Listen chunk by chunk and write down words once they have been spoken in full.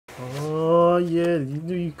yeah, you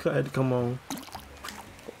knew you had to come on.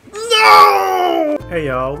 No! Hey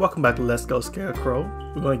y'all, welcome back to Let's Go Scarecrow.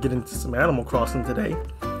 We're gonna get into some Animal Crossing today.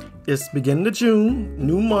 It's beginning of June,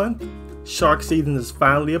 new month. Shark season is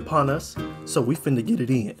finally upon us, so we finna get it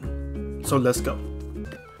in. So let's go.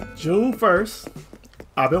 June 1st.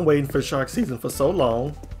 I've been waiting for shark season for so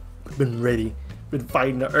long. Been ready. Been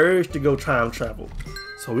fighting the urge to go time travel.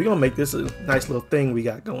 So we're gonna make this a nice little thing we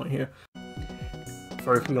got going here.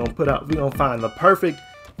 First we're gonna find the perfect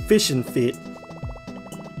fishing fit.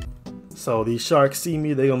 So these sharks see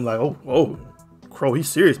me, they gonna be like, oh, Crow, he's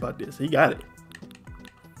serious about this. He got it.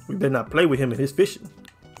 We better not play with him and his fishing.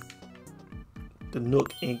 The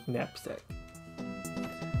Nook Ink Knapsack.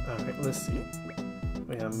 Alright, let's see.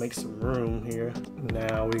 We gotta make some room here.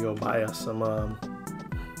 Now we gonna buy us some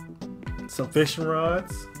fishing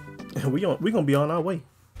rods. And we gonna be on our way.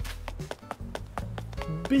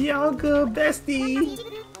 Bianca, bestie!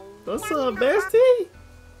 What's up, bestie?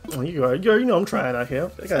 Oh, you know I'm trying out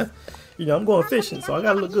here. I'm going fishing, so I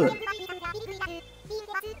gotta look good.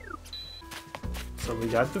 So we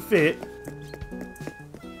got the fit.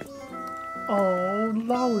 Oh,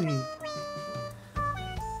 Lolly.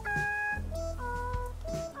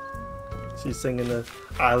 She's singing the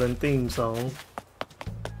island theme song.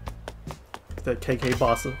 That KK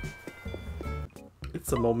Bossa.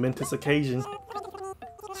 It's a momentous occasion.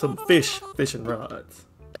 Some fishing rods.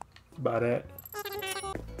 Buy that.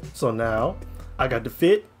 So now I got the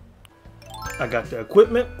fit. I got the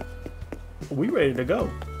equipment. We ready to go.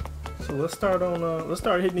 So let's start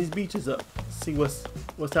hitting these beaches up. See what's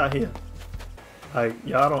out here. Like,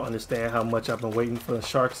 y'all don't understand how much I've been waiting for the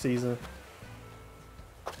shark season.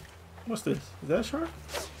 What's this? Is that a shark?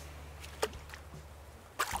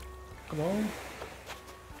 Come on.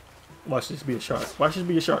 Watch this be a shark. Watch this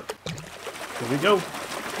be a shark. Here we go.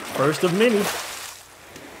 First of many.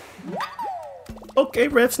 Okay,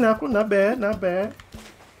 red snapper. Not bad, not bad.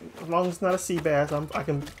 As long as it's not a sea bass, I'm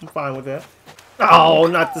fine with that. Oh,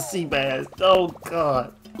 not the sea bass. Oh,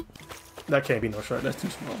 God. That can't be no shark. That's too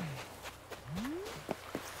small.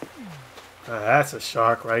 That's a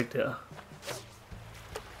shark right there.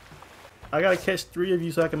 I gotta catch 3 of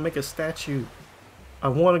you so I can make a statue. I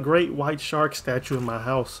want a great white shark statue in my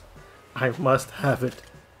house. I must have it.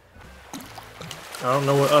 I don't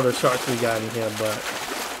know what other sharks we got in here, but...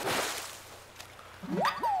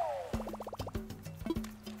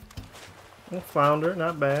 Flounder,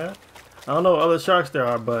 not bad. I don't know what other sharks there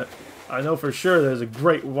are, but I know for sure there's a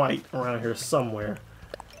great white around here somewhere.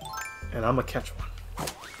 And I'm gonna catch one.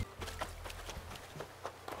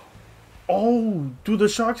 Oh, do the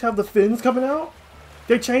sharks have the fins coming out?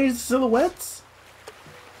 They changed the silhouettes?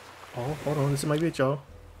 Oh, hold on, this might be it, y'all.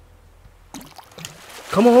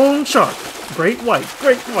 Come on, shark. Great white,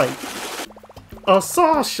 great white. A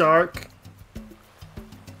saw shark.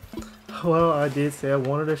 Well, I did say I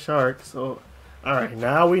wanted a shark, so... Alright,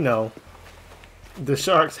 now we know. The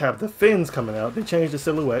sharks have the fins coming out. They changed the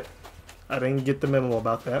silhouette. I didn't get the memo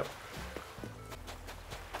about that.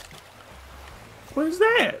 What is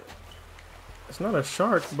that? It's not a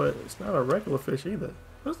shark, but it's not a regular fish either.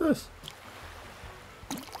 What's this?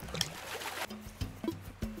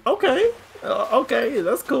 Okay. Okay,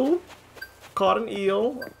 that's cool. Caught an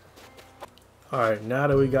eel. Alright, now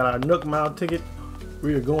that we got our Nook Mile ticket,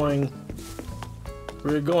 we're going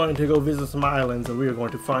to go visit some islands and we are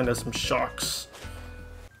going to find us some sharks.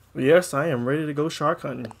 Yes, I am ready to go shark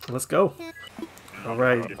hunting. Let's go.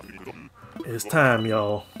 Alright. It's time,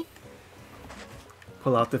 y'all.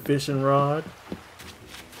 Pull out the fishing rod.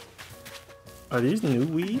 Are these new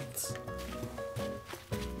weeds?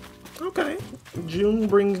 Okay. June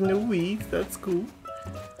brings new weeds. That's cool.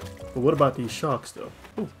 But what about these sharks, though?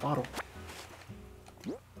 Ooh, bottle.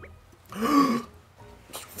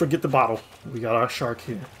 Forget the bottle. We got our shark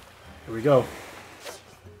here. Here we go.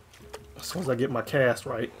 As soon as I get my cast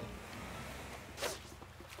right.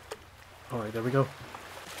 Alright, there we go.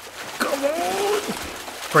 Come on!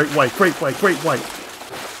 Great white, great white, great white.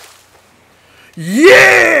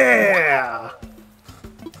 Yeah!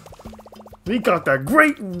 We got that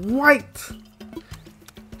great white.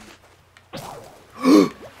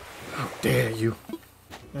 How dare you?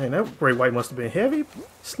 Man, that great white must have been heavy.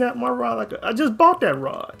 Snapped my rod like I just bought that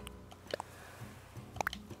rod.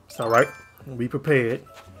 It's alright. Be prepared.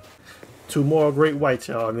 2 more great whites,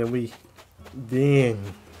 y'all, and then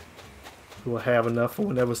we'll have enough for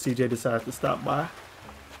whenever CJ decides to stop by.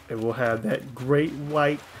 And we'll have that great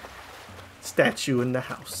white statue in the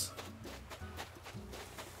house.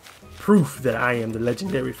 Proof that I am the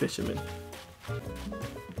legendary fisherman.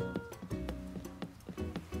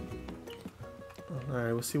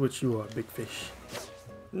 Alright, we'll see what you are, big fish.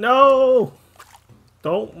 No!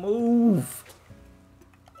 Don't move.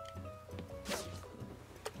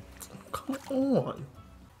 Come on.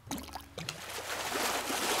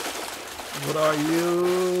 What are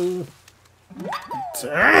you?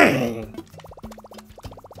 Dang.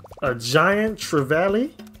 A giant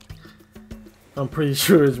trevally? I'm pretty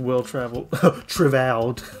sure it's well traveled.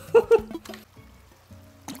 Trevaled.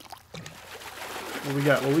 What we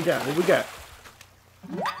got? What we got? What we got?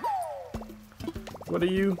 What are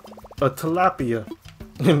you? A tilapia.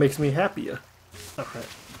 It makes me happier. Alright.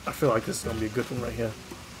 I feel like this is gonna be a good one right here.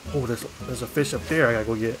 Oh, there's a fish up there I gotta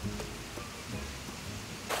go get.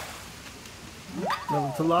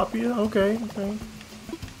 Another tilapia? Okay, okay.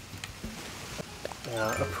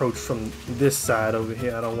 Approach from this side over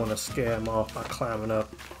here. I don't want to scare him off by climbing up.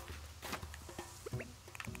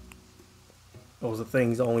 Those are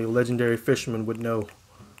things only a legendary fisherman would know.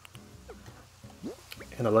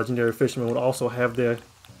 And a legendary fisherman would also have their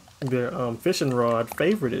fishing rod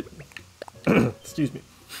favorited. Excuse me.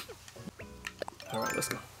 Alright, let's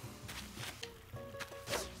go.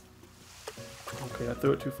 Okay, I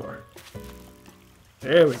threw it too far.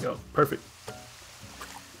 There we go. Perfect.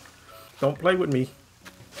 Don't play with me.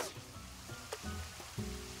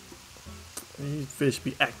 These fish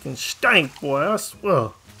be acting stank, boy. I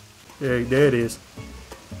swear. There it is.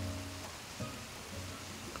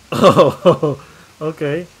 Oh,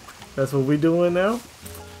 okay. That's what we doing now?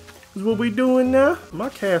 That's what we doing now? My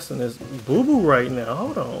casting is boo-boo right now.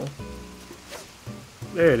 Hold on.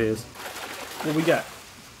 There it is. What we got?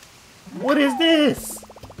 What is this?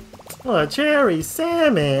 Oh, a cherry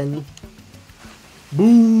salmon.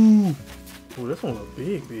 Boo. Oh, this one looks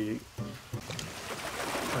big, big.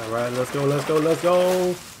 Alright, let's go, let's go, let's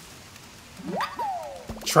go.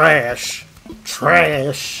 Trash.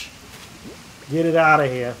 Trash. Get it out of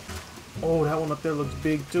here. Oh, that one up there looks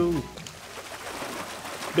big too.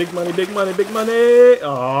 Big money, big money, big money.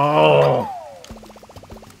 Oh.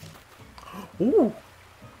 Ooh.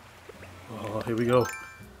 Oh, here we go.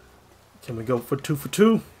 Can we go for 2 for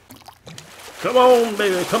 2? Come on,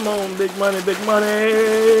 baby. Come on, big money, big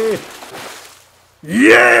money.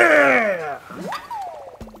 Yeah!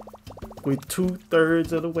 We're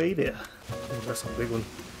 2/3 of the way there. Oh, that's a big one.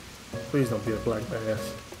 Please don't be a black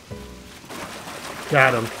bass.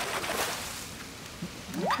 Got him.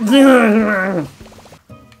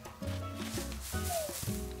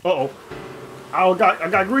 Uh-oh. I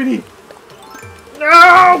got greedy.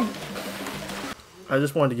 No! I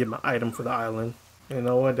just wanted to get my item for the island. You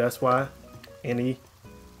know what? That's why any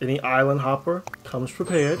island hopper comes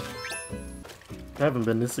prepared. I haven't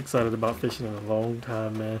been this excited about fishing in a long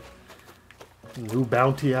time, man. New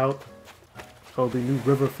bounty out. Hopefully new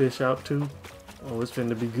river fish out too. Oh, it's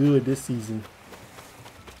finna be good this season.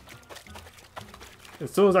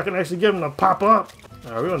 As soon as I can actually get them to pop up.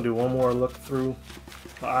 Alright, we're gonna do one more look through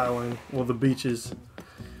the island, well, the beaches.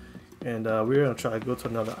 And we're gonna try to go to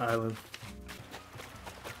another island.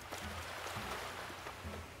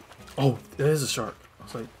 Oh, there's a shark. I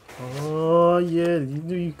was like, oh yeah, you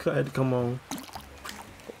knew you had to come on.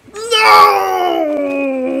 No!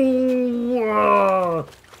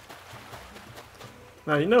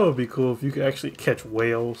 Now, you know it would be cool if you could actually catch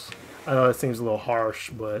whales. I know it seems a little harsh,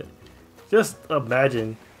 but just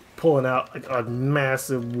imagine pulling out like a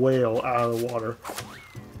massive whale out of the water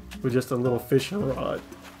with just a little fishing rod.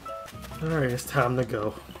 Alright, it's time to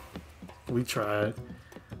go. We tried.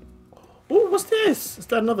 Oh, what's this? Is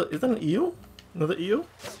that an eel? Another eel?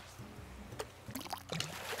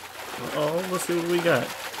 Oh, let's see what we got.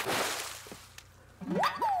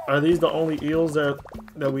 Are these the only eels that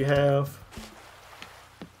we have?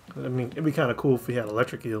 I mean, it'd be kind of cool if we had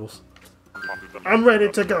electric eels. I'm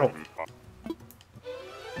ready to go.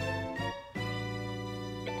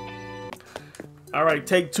 All right,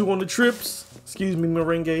 take 2 on the trips. Excuse me,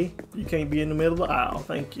 Merengue. You can't be in the middle of the aisle.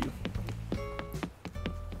 Thank you.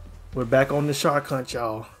 We're back on the shark hunt,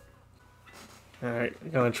 y'all. All right, we're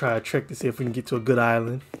gonna try a trick to see if we can get to a good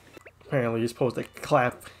island. Apparently, you're supposed to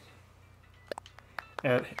clap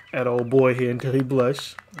at old boy here until he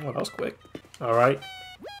blush. Oh, that was quick. All right.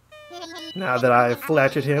 Now that I have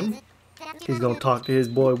flattered him, he's gonna talk to his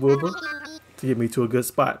boy Wilbur to get me to a good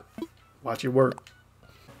spot. Watch it work.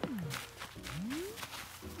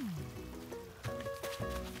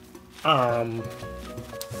 I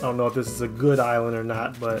don't know if this is a good island or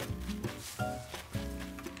not, but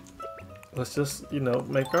let's just, you know,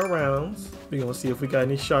 make our rounds. We're gonna see if we got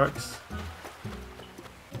any sharks.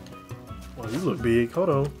 Well, you look big. Hold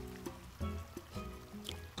on.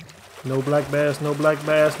 No black bass, no black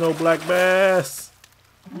bass, no black bass.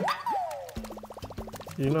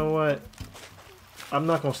 You know what? I'm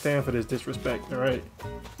not gonna stand for this disrespect, alright?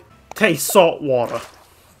 taste salt water.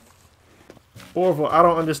 Orville, I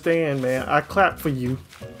don't understand, man. I clap for you.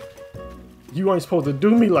 You ain't supposed to do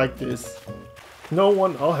me like this. No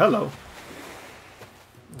one. Oh, hello.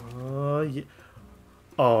 Yeah.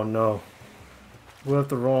 Oh no. What if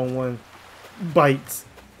the wrong one bites?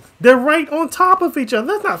 They're right on top of each other.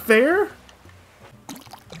 That's not fair.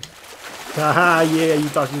 Haha, yeah, you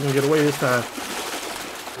thought you were gonna get away this time.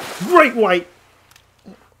 Great white.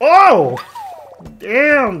 Oh!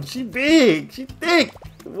 Damn, she big. She thick.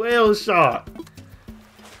 Whale shark.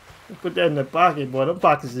 Put that in the pocket, boy. Them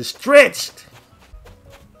pockets is stretched.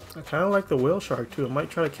 I kind of like the whale shark too. I might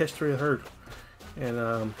try to catch 3 of her.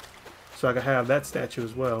 And so I can have that statue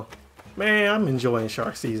as well. Man, I'm enjoying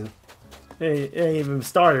shark season. It ain't even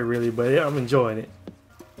started really, but I'm enjoying it.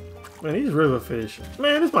 Man, these river fish.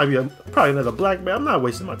 Man, this might be probably another black bass. I'm not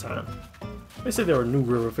wasting my time. They said there were new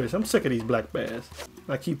river fish. I'm sick of these black bass.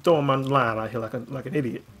 I keep throwing my line out here like an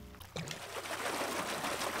idiot.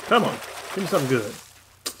 Come on, give me something good.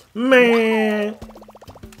 Man,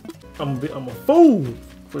 I'm a fool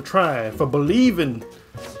for trying, for believing.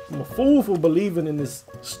 I'm a fool for believing in this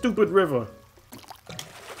stupid river.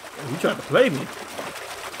 You tried to play me.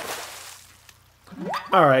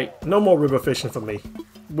 Alright, no more river fishing for me.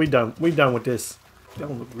 We done with this. That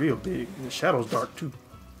one look real big. And the shadow's dark too.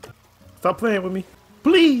 Stop playing with me.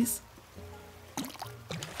 Please!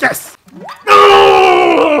 Yes!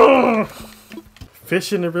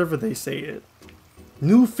 Fish in the river, they say it.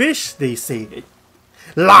 New fish, they say it.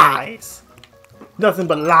 Lies! Nothing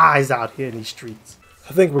but lies out here in these streets.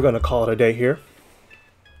 I think we're gonna call it a day here.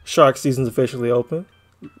 Shark season's officially open.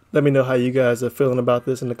 Let me know how you guys are feeling about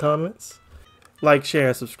this in the comments. Like, share,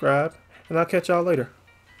 and subscribe. And I'll catch y'all later.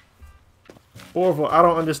 Orville, I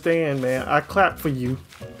don't understand, man. I clap for you.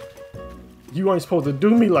 You ain't supposed to do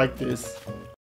me like this.